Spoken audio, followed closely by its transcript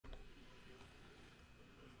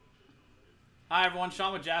Hi everyone,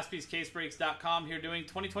 Sean with JaspysCaseBreaks.com here doing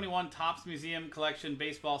 2021 Topps Museum Collection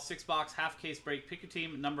Baseball 6-box half case break. Pick your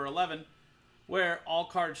team number 11, where all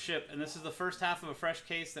cards ship. And this is the first half of a fresh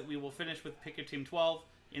case that we will finish with Pick Your Team 12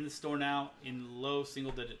 in the store now in low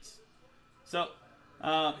single digits. So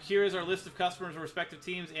here is our list of customers of respective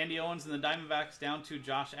teams. Andy Owens and the Diamondbacks down to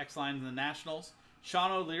Josh Exline and the Nationals. Sean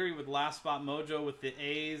O'Leary with Last Spot Mojo with the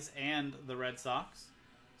A's and the Red Sox.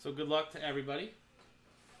 So good luck to everybody.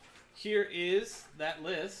 Here is that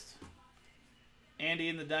list. Andy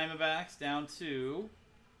and the Diamondbacks down to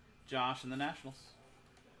Josh and the Nationals.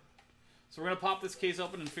 So we're going to pop this case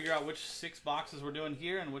open and figure out which 6 boxes we're doing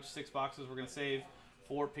here and which 6 boxes we're going to save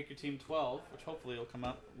for Pick Your Team 12, which hopefully will come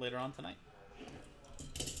up later on tonight.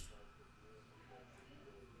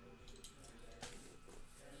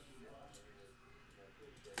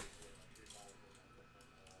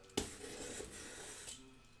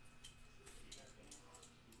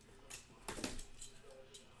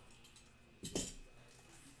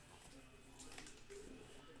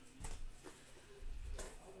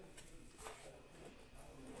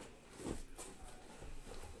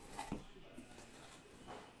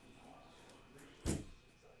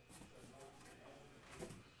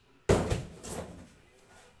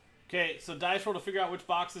 Okay, so dice roll to figure out which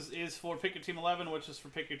boxes is for Pick Your Team 11, which is for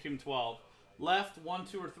Pick Your Team 12. Left, 1,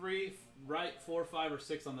 2, or 3. Right, 4, 5, or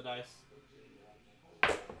 6 on the dice.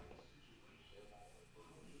 And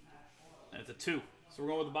it's a 2. So we're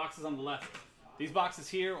going with the boxes on the left. These boxes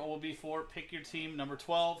here will be for Pick Your Team number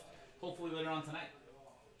 12, hopefully later on tonight.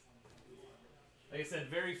 Like I said,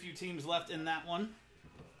 very few teams left in that one.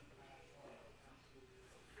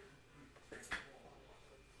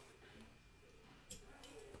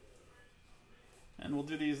 And we'll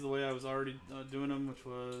do these the way I was already doing them, which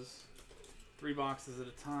was 3 boxes at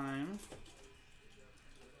a time.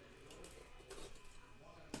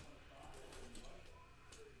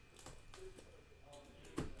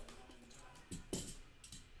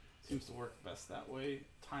 Seems to work best that way,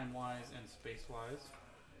 time-wise and space-wise.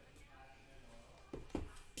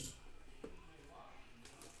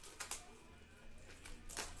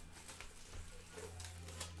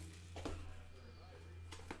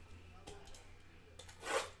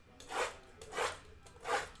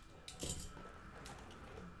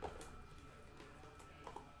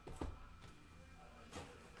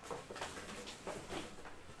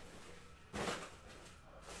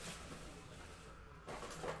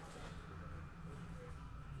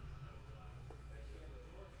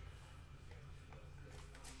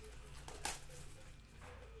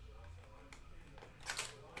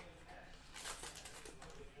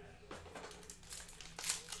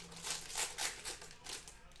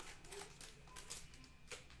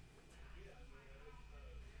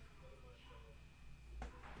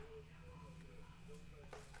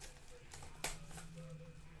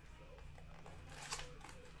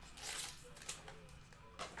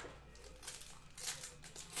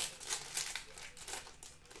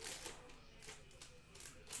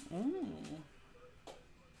 Ooh.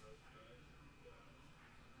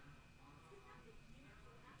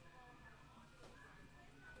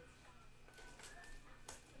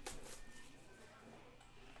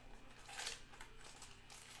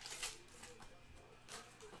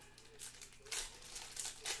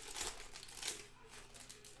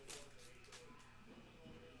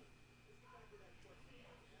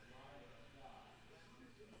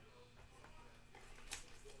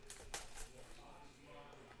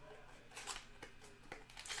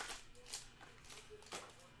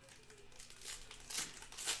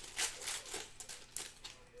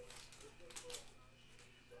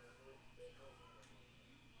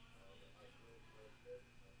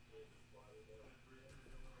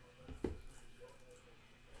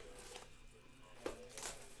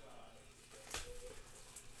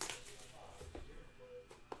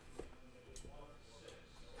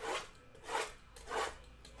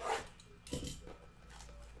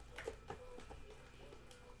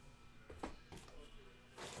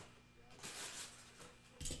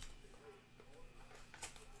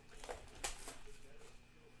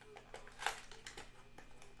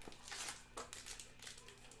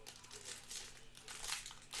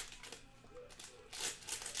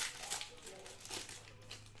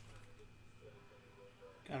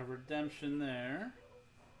 Got a redemption there.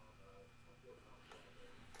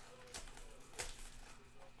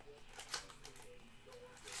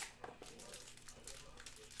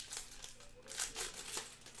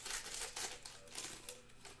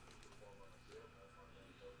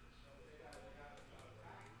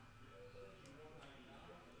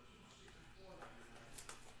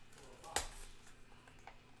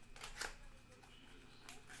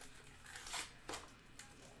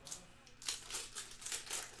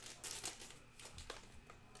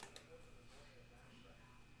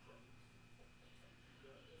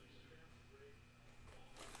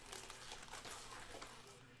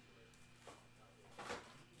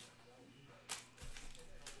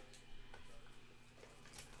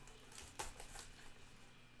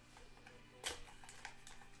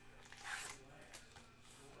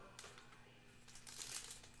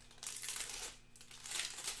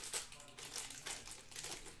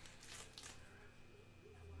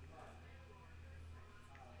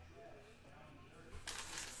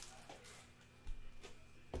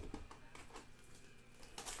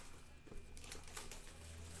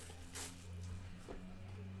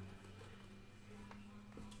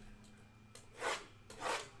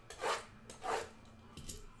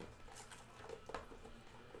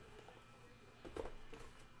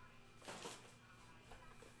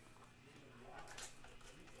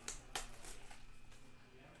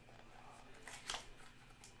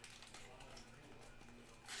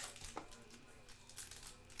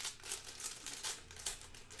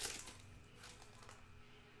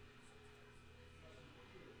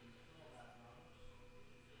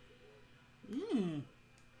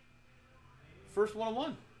 first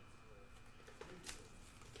 1/1.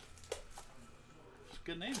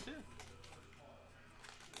 Good name, too.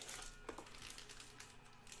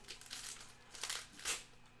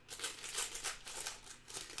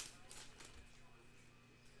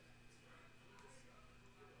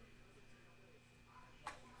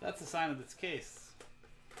 That's a sign of this case.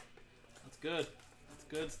 That's good. That's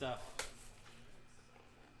good stuff.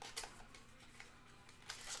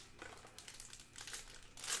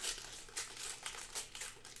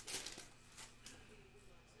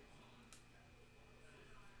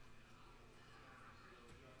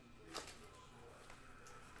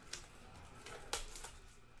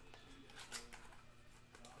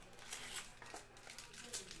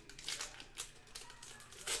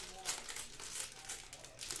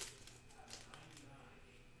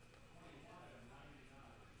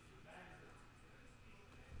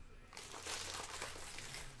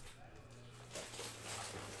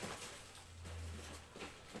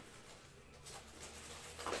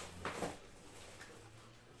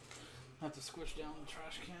 Have to squish down the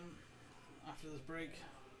trash can after this break.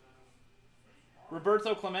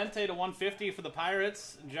 Roberto Clemente to 150 for the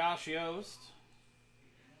Pirates, Josh Yost.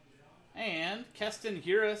 And Keston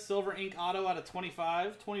Hiura, Silver Ink Auto out of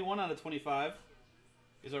 25. 21 out of 25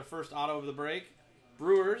 is our first auto of the break.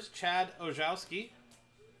 Brewers, Chad Ojowski.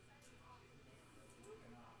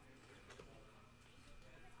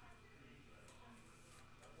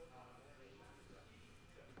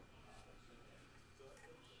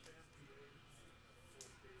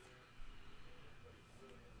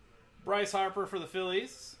 Bryce Harper for the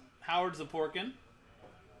Phillies. Howard Zaporkin.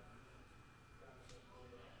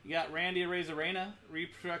 You got Randy Arozarena,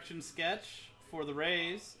 reproduction sketch for the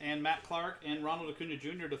Rays. And Matt Clark and Ronald Acuna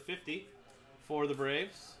Jr. to 50 for the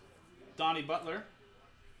Braves. Donnie Butler.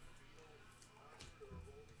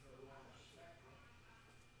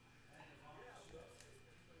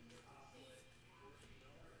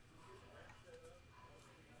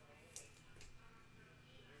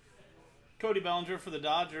 Cody Bellinger for the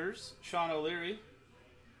Dodgers, Sean O'Leary.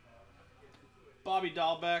 Bobby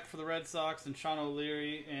Dahlbeck for the Red Sox, and Sean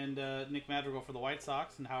O'Leary and Nick Madrigal for the White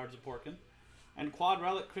Sox, and Howard Zaporkin. And Quad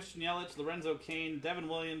Relic, Christian Yelich, Lorenzo Cain, Devin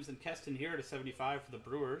Williams, and Keston Hiura to 75 for the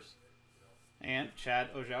Brewers. And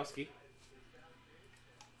Chad Ojowski.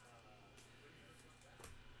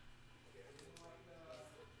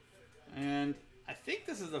 And I think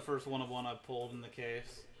this is the first 1/1 I've pulled in the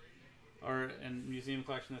case, or in museum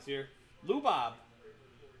collection this year. Lubob,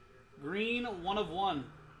 green 1/1.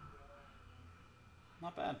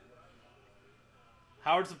 Not bad.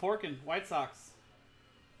 Howard Zaporkin, White Sox.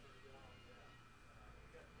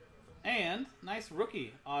 And nice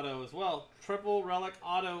rookie auto as well. Triple relic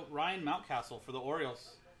auto, Ryan Mountcastle for the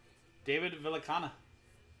Orioles. David Villicana.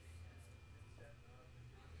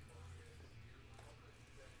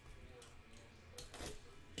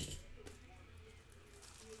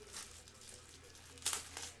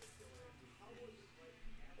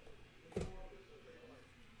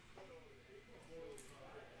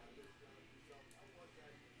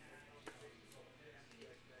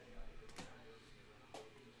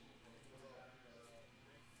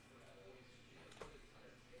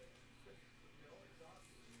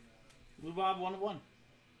 Lubob 1/1.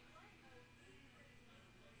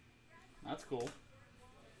 That's cool.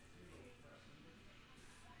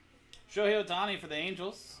 Shohei Ohtani for the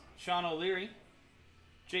Angels. Sean O'Leary.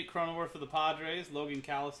 Jake Cronenworth for the Padres. Logan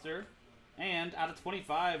Callister. And out of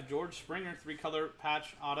 25, George Springer, 3-color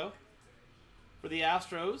patch auto for the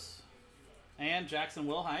Astros. And Jackson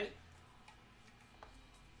Wilhite.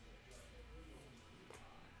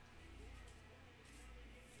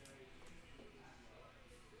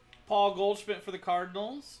 Paul Goldschmidt for the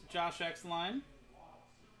Cardinals, Josh Exline.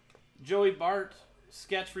 Joey Bart,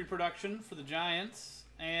 sketch reproduction for the Giants,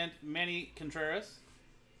 and Manny Contreras.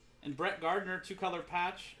 And Brett Gardner, 2-color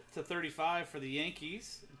patch to 35 for the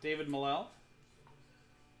Yankees, David Millell.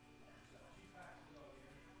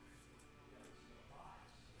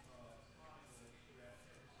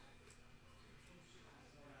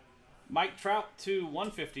 Mike Trout to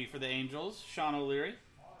 150 for the Angels, Sean O'Leary.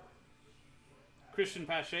 Christian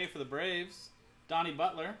Pache for the Braves, Donnie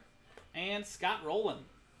Butler, and Scott Rowland.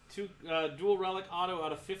 Dual relic auto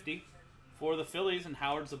out of 50 for the Phillies, and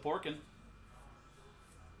Howard Zaporkin.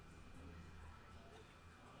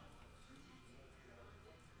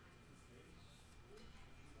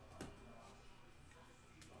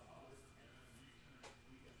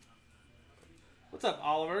 What's up,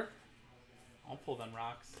 Oliver? I'll pull them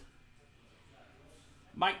rocks.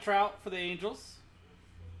 Mike Trout for the Angels,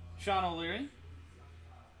 Sean O'Leary.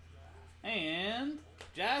 And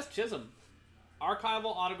Jazz Chisholm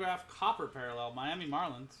Archival autograph copper parallel. Miami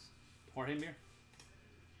Marlins. Jorge Mir.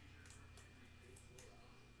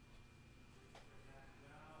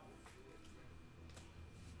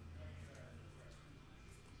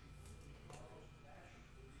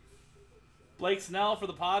 Blake Snell for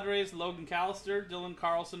the Padres, Logan Callister, Dylan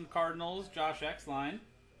Carlson, Cardinals, Josh Exline,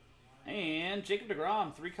 and Jacob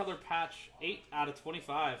deGrom, 3-color patch, 8 out of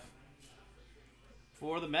 25.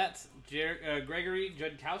 For the Mets, Gregory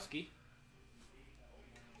Judkowski.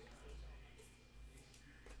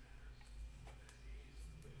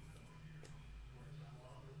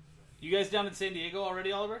 You guys down in San Diego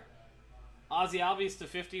already, Oliver? Ozzy Albies to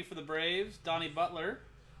 50 for the Braves, Donnie Butler.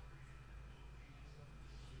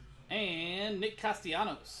 And Nick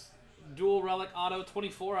Castellanos. Dual relic auto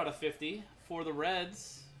 24 out of 50 for the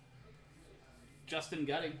Reds. Justin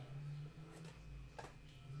Gutting.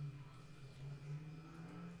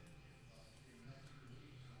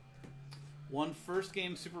 Won first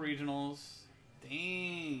game Super Regionals.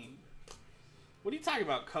 Dang. What are you talking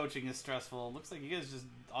about? Coaching is stressful. Looks like you guys just,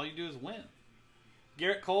 all you do is win.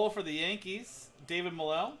 Garrett Cole for the Yankees. David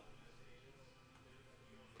Millell.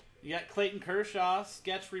 You got Clayton Kershaw,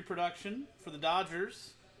 sketch reproduction for the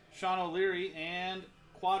Dodgers. Sean O'Leary, and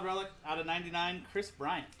quad relic out of 99, Chris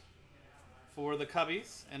Bryant for the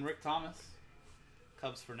Cubbies, and Rick Thomas.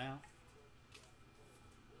 Cubs for now.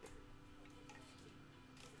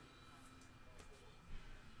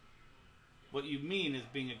 What you mean is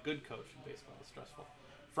being a good coach in baseball is stressful.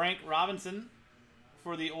 Frank Robinson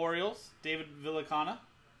for the Orioles, David Villacana.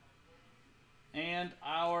 And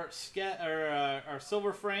our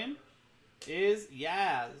silver frame is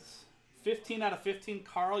Yaz. 15 out of 15,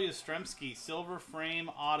 Carl Yastrzemski, silver frame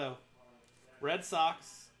auto. Red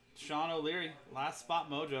Sox, Sean O'Leary, last spot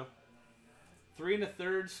mojo. 3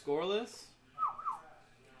 1/3 scoreless.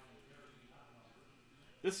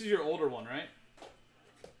 This is your older one, right?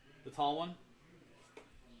 The tall one?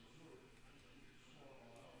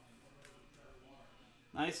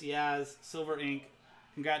 Nice Yaz, silver ink.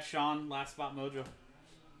 Congrats, Sean. Last spot mojo.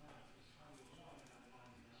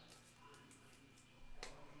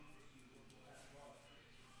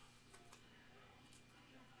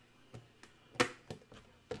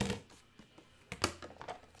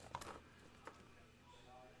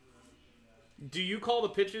 Do you call the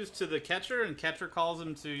pitches to the catcher and catcher calls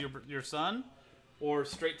them to your son? Or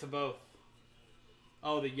straight to both?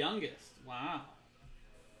 Oh, the youngest. Wow.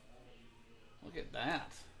 Look at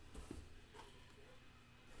that.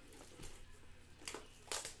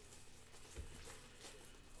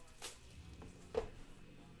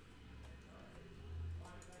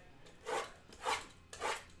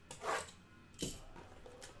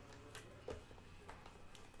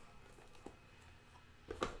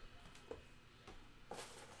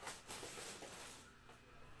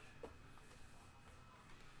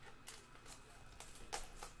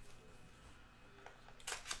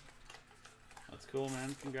 Cool,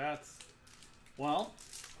 man. Congrats. Well,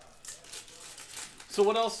 so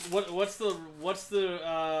what else? What's the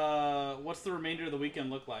remainder of the weekend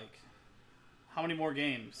look like? How many more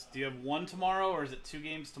games? Do you have one tomorrow, or is it 2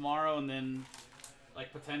 games tomorrow and then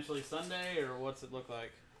like potentially Sunday, or what's it look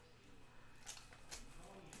like?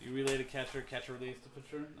 You relay to catcher, catcher release to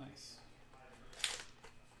pitcher. Nice.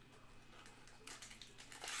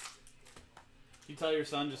 You tell your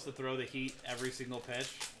son just to throw the heat every single pitch.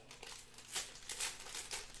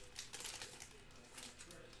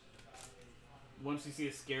 Once you see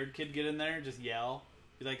a scared kid get in there, just yell.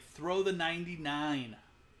 Be like, throw the 99.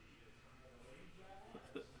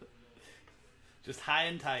 Just high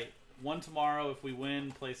and tight. One tomorrow. If we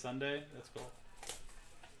win, play Sunday. That's cool.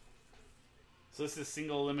 So this is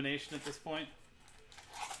single elimination at this point.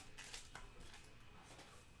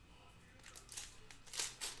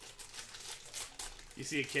 You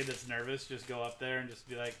see a kid that's nervous, just go up there and just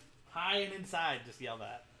be like, high and inside. Just yell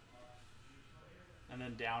that. And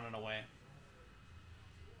then down and away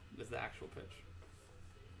is the actual pitch.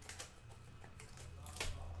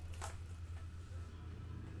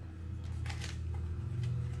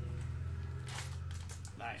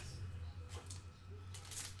 Nice.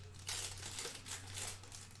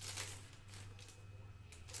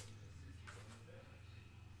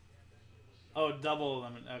 Oh, double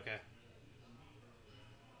limit. Okay.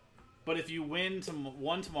 But if you win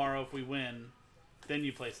one tomorrow, if we win, then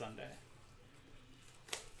you play Sunday.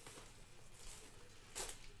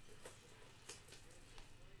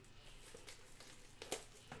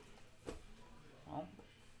 Well,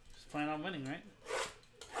 just plan on winning, right?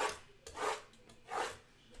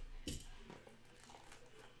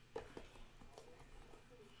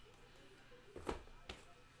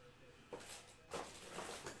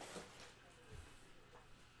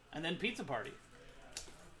 And then Pizza Party.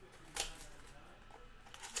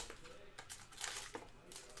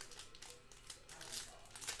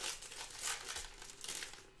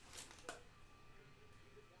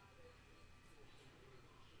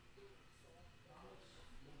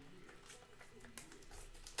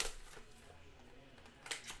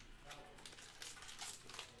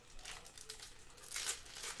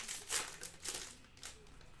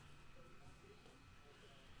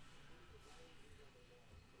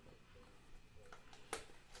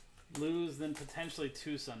 Lose, then potentially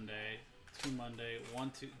 2 Sunday, 2 Monday,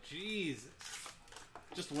 1, 2. Jesus.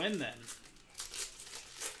 Just win then.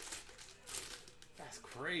 That's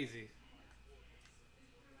crazy.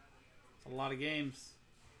 It's a lot of games.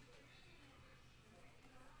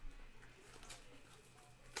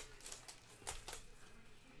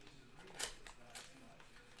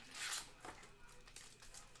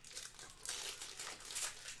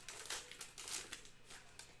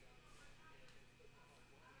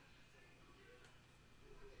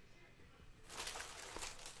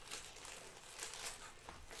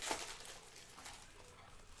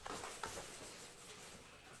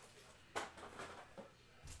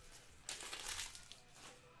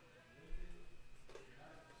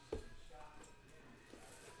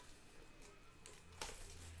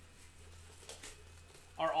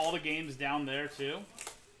 Are all the games down there too?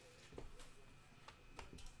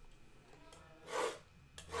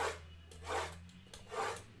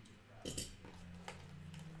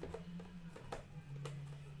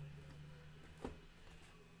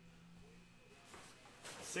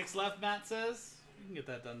 Six left, Matt says. You can get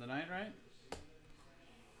that done tonight, right?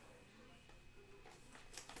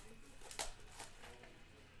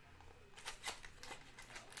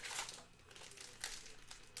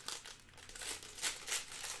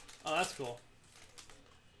 Oh, that's cool.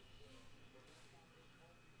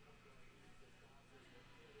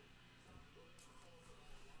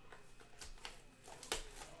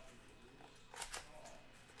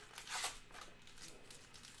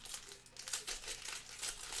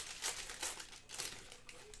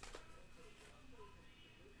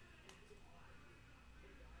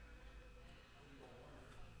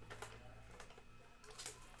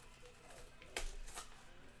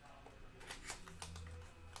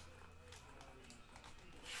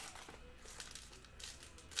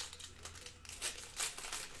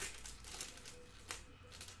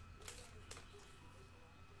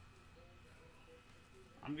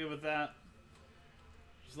 I'm good with that.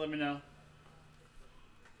 Just let me know.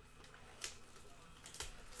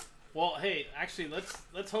 Well, hey, actually,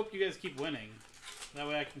 let's hope you guys keep winning. That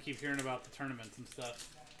way, I can keep hearing about the tournaments and stuff.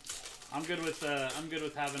 I'm good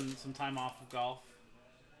with having some time off of golf.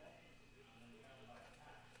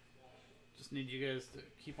 Just need you guys to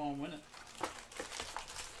keep on winning.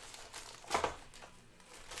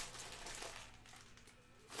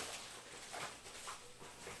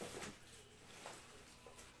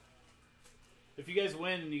 If you guys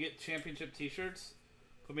win and you get championship t-shirts,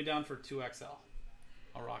 put me down for 2XL.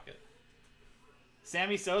 I'll rock it.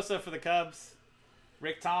 Sammy Sosa for the Cubs.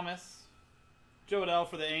 Rick Thomas. Joe Adell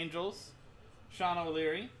for the Angels. Sean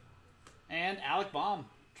O'Leary. And Alec Baum.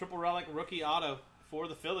 Triple relic rookie auto for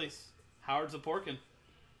the Phillies. Howard Zaporkin.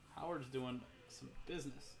 Howard's doing some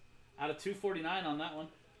business. Out of 249 on that one.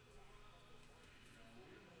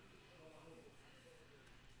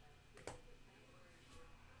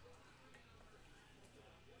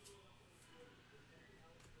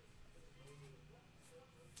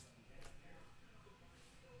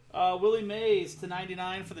 Willie Mays to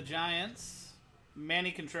 99 for the Giants. Manny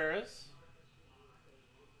Contreras.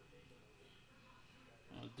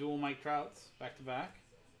 Dual Mike Trouts, back to back.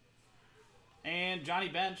 And Johnny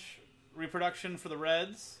Bench, reproduction for the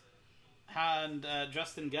Reds. And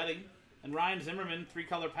Justin Getting. And Ryan Zimmerman,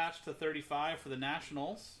 3-color patch to 35 for the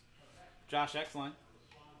Nationals. Josh Exline.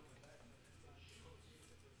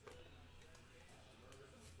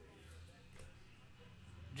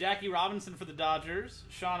 Jackie Robinson for the Dodgers.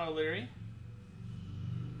 Sean O'Leary.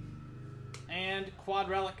 And Quad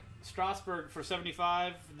Relic Strasburg for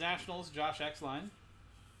 75 for the Nationals. Josh Exline.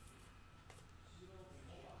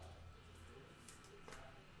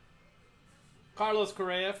 Carlos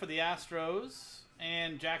Correa for the Astros.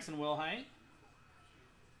 And Jackson Wilhite.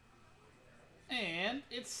 And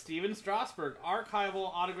it's Steven Strasburg.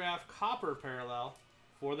 Archival autograph copper parallel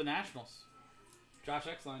for the Nationals. Josh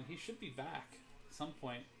Exline. He should be back at some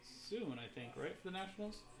point soon, I think, right, for the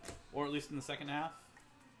Nationals? Or at least in the second half.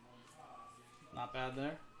 Not bad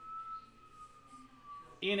there.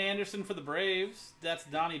 Ian Anderson for the Braves. That's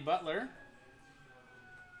Donnie Butler.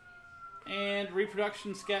 And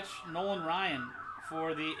reproduction sketch Nolan Ryan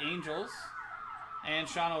for the Angels. and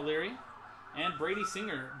Sean O'Leary. And Brady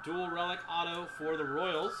Singer, dual relic auto for the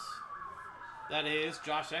Royals. That is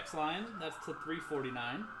Josh Exline. That's to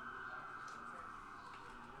 349.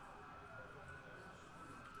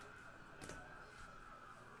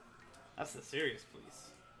 That's the serious, please.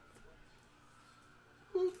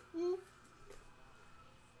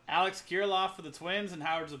 Alex Kirilloff for the Twins and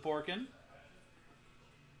Howard Zaporkin.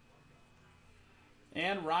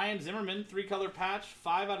 And Ryan Zimmerman, 3-color patch,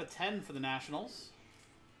 5 out of 10 for the Nationals.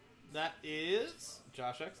 That is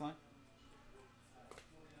Josh Exline.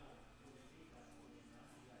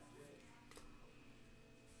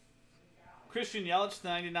 Christian Yelich,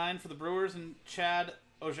 99 for the Brewers, and Chad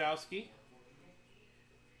Ojowski.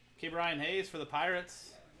 K. Brian Hayes for the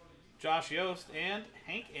Pirates. Josh Yost and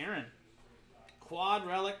Hank Aaron. Quad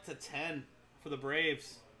relic to 10 for the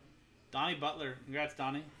Braves. Donnie Butler. Congrats,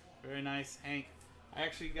 Donnie. Very nice, Hank. I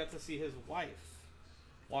actually got to see his wife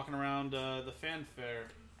walking around the fanfare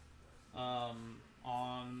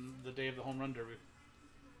on the day of the home run derby.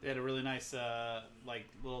 They had a really nice like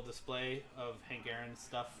little display of Hank Aaron's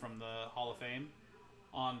stuff from the Hall of Fame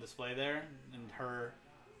on display there, and her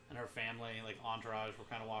family, like entourage, were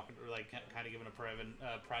kind of walking, or like kind of giving a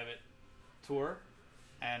private tour,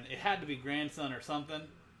 and it had to be grandson or something.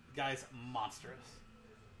 The guy's monstrous.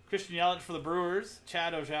 Christian Yelich for the Brewers,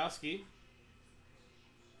 Chad Ojowski,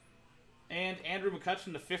 and Andrew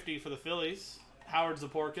McCutcheon to 50 for the Phillies, Howard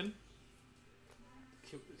Zaporkin.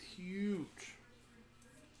 It was huge.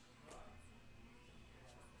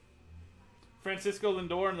 Francisco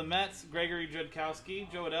Lindor and the Mets, Gregory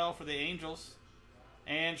Judkowski, Joe Adell for the Angels,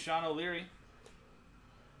 and Sean O'Leary.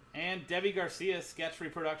 And Debbie Garcia, sketch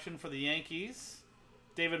reproduction for the Yankees,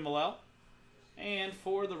 David Millell. And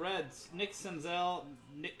for the Reds, Nick Senzel,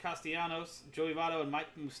 Nick Castellanos, Joey Votto, and Mike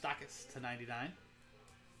Moustakas to 99.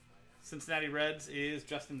 Cincinnati Reds is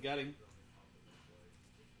Justin Gutting.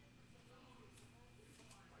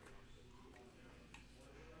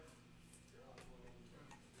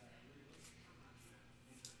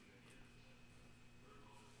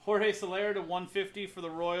 Jorge Soler to 150 for the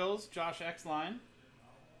Royals, Josh Exline.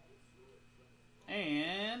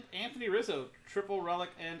 And Anthony Rizzo, triple relic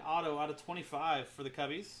and auto out of 25 for the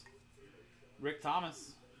Cubbies, Rick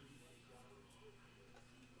Thomas.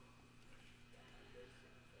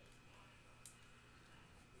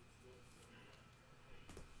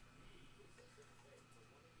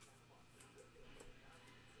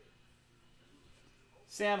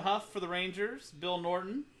 Sam Huff for the Rangers, Bill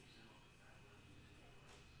Norton.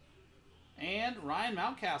 And Ryan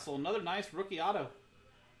Mountcastle, another nice rookie auto.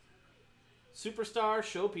 Superstar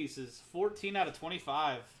showpieces, 14 out of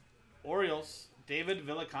 25. Orioles, David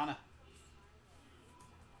Villacana.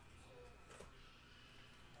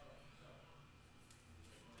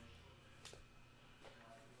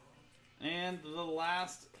 And the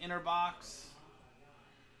last inner box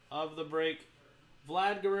of the break,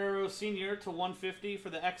 Vlad Guerrero Sr. to 150 for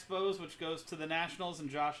the Expos, which goes to the Nationals and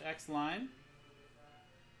Josh Exline.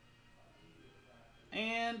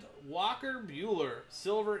 And Walker Buehler,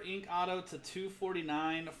 silver ink auto to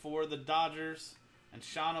 249 for the Dodgers, and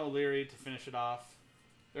Sean O'Leary to finish it off.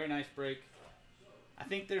 Very nice break. I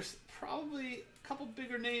think there's probably a couple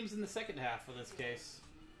bigger names in the second half of this case.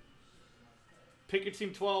 Pick Your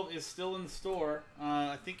Team 12 is still in the store.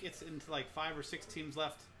 I think it's into like 5 or 6 teams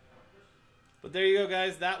left. But there you go,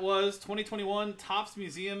 guys. That was 2021 Topps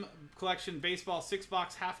Museum Collection Baseball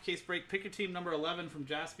 6-box half case break. Pick Your Team number 11 from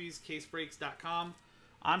JaspysCaseBreaks.com.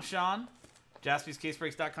 I'm Sean,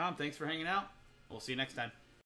 JaspysCaseBreaks.com. Thanks for hanging out. We'll see you next time.